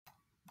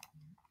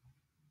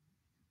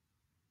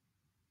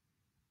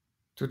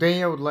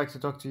Today I would like to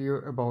talk to you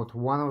about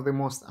one of the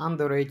most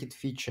underrated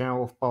feature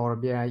of Power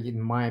BI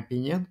in my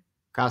opinion,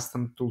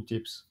 custom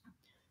tooltips.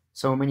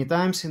 So many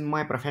times in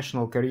my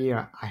professional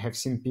career I have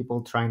seen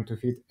people trying to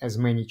fit as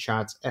many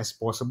charts as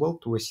possible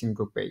to a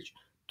single page,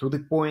 to the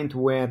point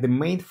where the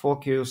main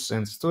focus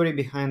and story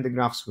behind the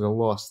graphs were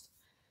lost.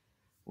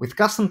 With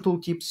custom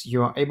tooltips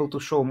you are able to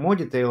show more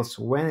details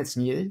when it's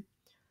needed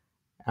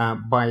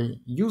by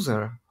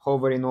user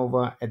hovering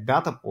over a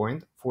data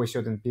point for a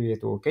certain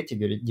period or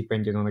category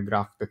depending on the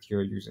graph that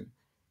you're using,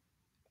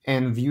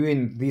 and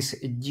viewing this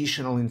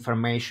additional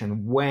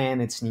information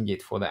when it's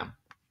needed for them.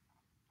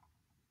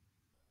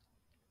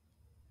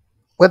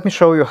 Let me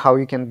show you how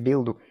you can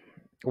build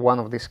one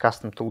of these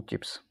custom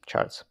tooltips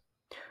charts.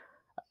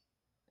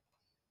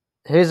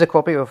 Here is a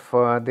copy of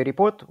the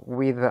report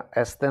with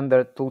a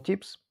standard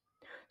tooltips.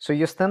 So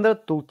your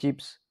standard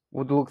tooltips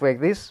would look like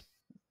this.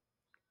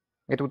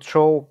 It would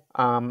show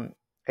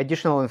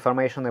additional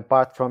information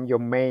apart from your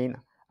main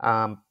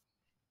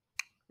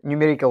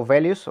numerical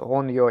values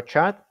on your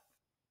chart,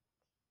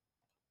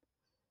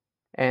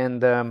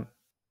 and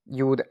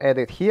you would add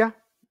it here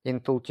in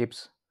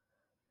tooltips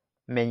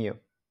menu.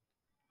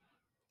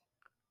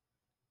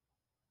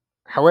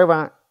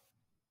 However,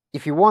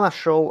 if you want to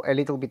show a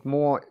little bit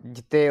more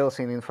details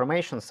and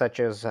information, such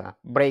as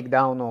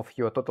breakdown of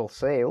your total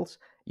sales,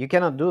 you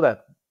cannot do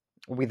that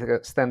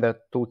with standard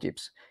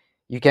tooltips.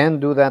 You can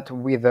do that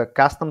with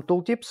custom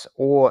tooltips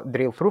or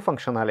drill-through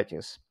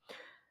functionalities,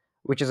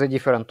 which is a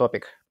different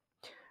topic.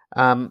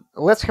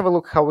 Let's have a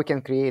look how we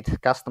can create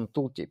custom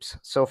tooltips.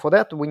 So for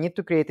that, we need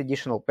to create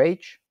additional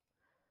page.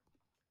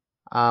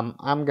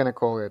 I'm gonna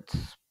call it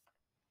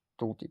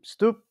tooltips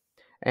 2.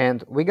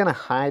 And we're gonna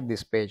hide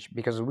this page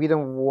because we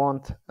don't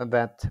want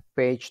that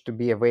page to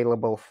be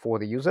available for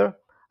the user.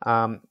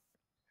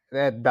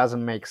 That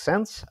doesn't make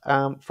sense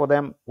for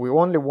them. We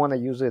only want to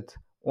use it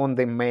on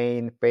the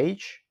main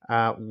page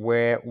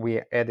where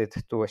we add it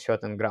to a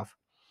certain graph.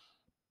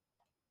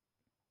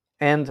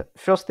 And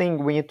first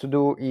thing we need to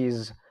do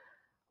is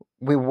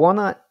we want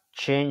to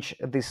change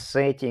the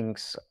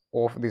settings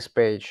of this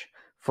page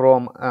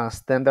from a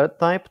standard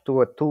type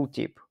to a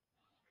tooltip.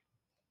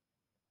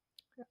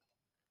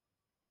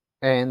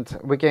 And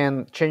we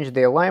can change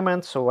the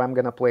alignment, so I'm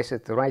gonna place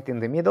it right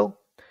in the middle.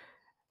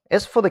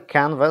 As for the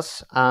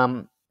canvas,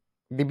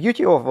 the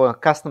beauty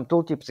of custom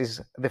tooltips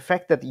is the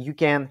fact that you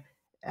can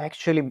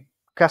actually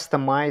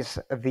customize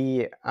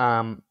the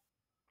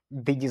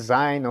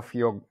design of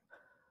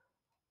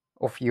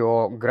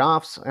your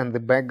graphs and the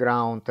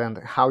background and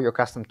how your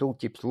custom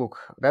tooltips look.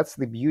 That's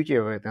the beauty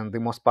of it and the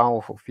most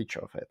powerful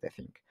feature of it, I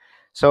think.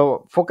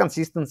 So for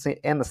consistency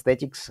and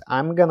aesthetics,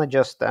 I'm gonna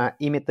just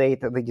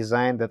imitate the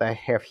design that I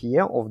have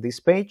here of this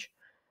page.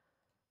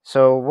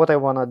 So what I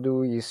wanna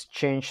do is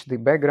change the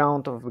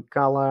background of the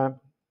color,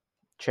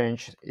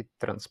 change its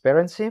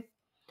transparency.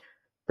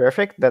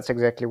 Perfect, that's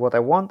exactly what I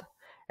want.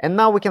 And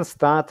now we can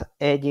start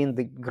adding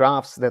the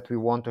graphs that we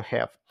want to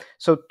have.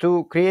 So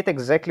to create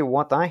exactly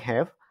what I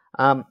have,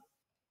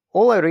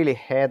 all I really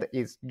had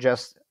is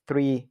just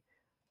three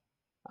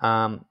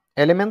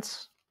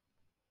elements,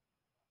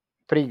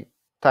 three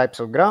types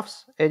of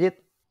graphs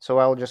edit. So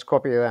I'll just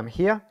copy them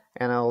here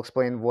and I'll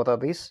explain what are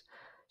these.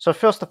 So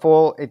first of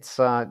all, it's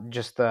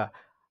just a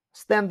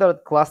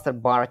standard cluster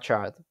bar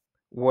chart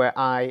where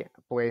I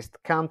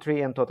placed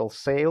country and total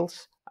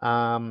sales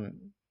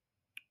on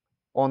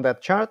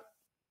that chart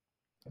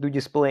to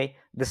display.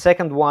 The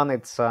second one,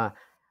 it's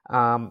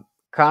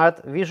card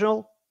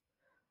visual,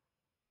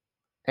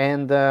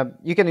 and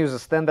you can use a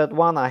standard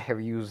one. I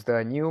have used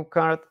a new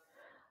card,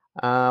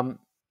 all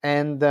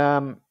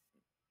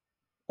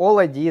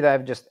I did,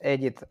 I've just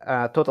added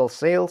total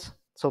sales.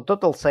 So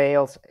total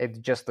sales, it's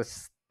just a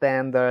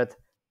standard,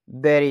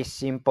 very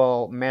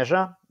simple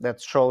measure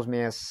that shows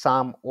me a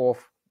sum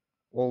of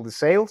all the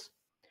sales.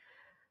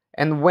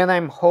 And when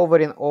I'm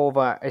hovering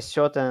over a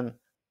certain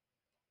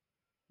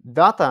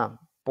data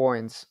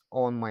points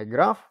on my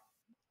graph,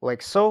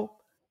 like so,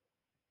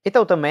 it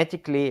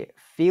automatically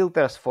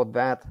filters for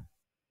that.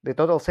 The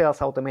total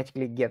sales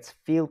automatically gets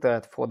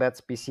filtered for that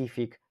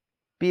specific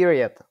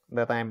period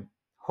that I'm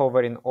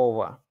hovering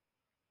over.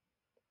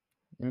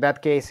 In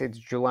that case, it's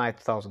July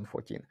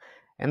 2014.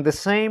 And the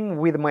same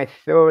with my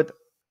third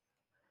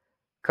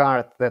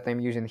card that I'm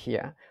using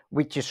here,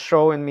 which is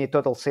showing me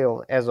total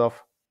sales as of,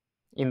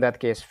 in that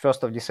case,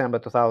 1st of December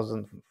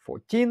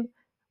 2014.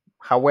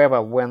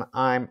 However, when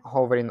I'm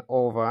hovering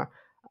over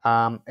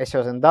a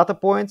certain data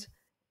point,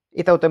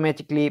 it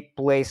automatically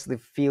places the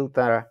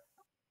filter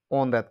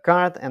on that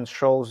card and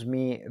shows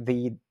me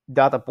the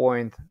data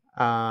point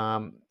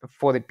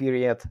for the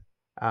period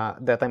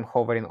that I'm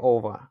hovering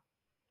over.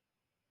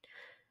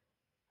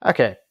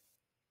 Okay,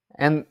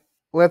 and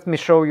let me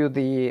show you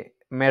the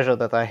measure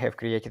that I have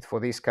created for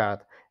this card.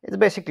 It's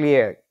basically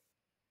a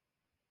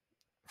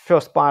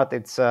first part,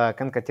 it's a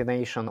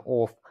concatenation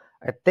of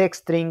a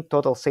text string,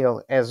 total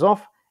sale as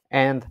of,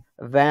 and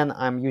then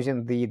I'm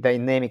using the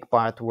dynamic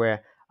part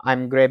where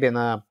I'm grabbing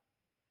a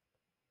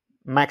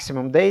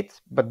maximum date,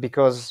 but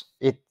because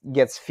it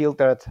gets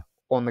filtered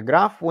on the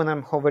graph when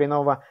I'm hovering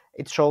over,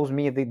 it shows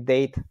me the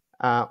date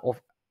of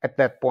at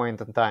that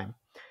point in time.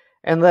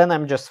 And then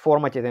I'm just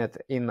formatting it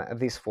in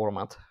this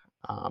format,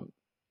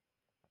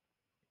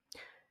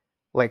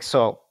 like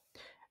so.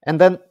 And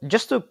then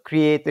just to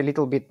create a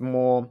little bit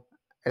more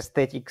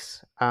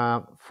aesthetics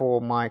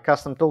for my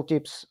custom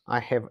tooltips, I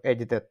have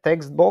added a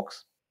text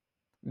box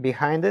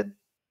behind it.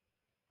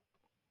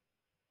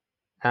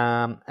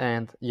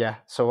 And yeah,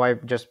 so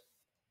I've just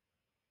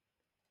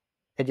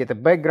added a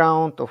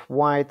background of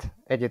white,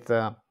 added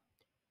a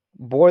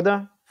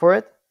border for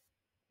it,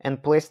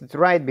 and placed it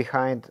right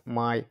behind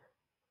my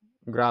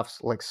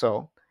graphs like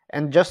so.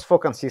 And just for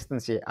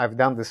consistency, I've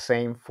done the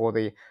same for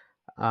the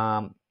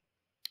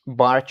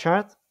bar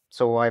chart.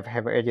 So I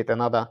have added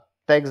another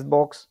text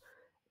box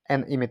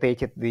and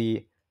imitated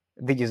the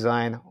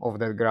design of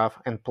that graph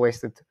and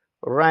placed it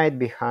right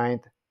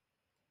behind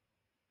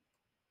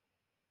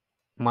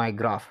my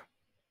graph,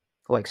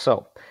 like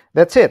so.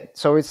 That's it.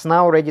 So it's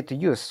now ready to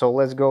use. So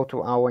let's go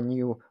to our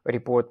new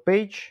report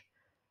page.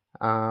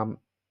 Let's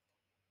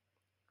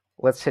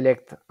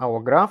select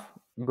our graph,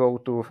 go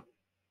to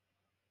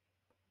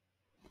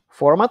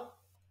format,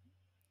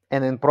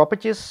 and in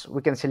properties,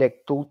 we can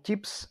select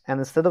tooltips, and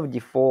instead of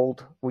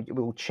default, we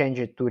will change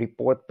it to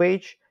report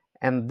page.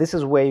 And this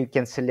is where you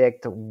can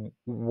select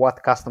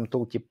what custom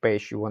tooltip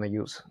page you want to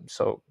use.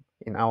 So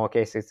in our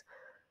case, it's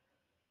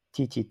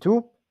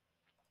TT2.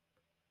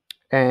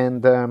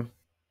 And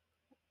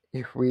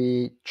if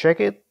we check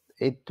it,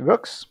 it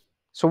works.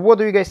 So what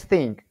do you guys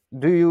think?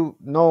 Do you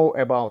know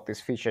about this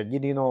feature?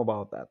 Did you know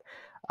about that?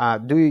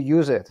 Do you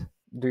use it?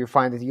 Do you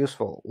find it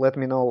useful? Let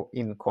me know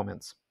in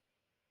comments.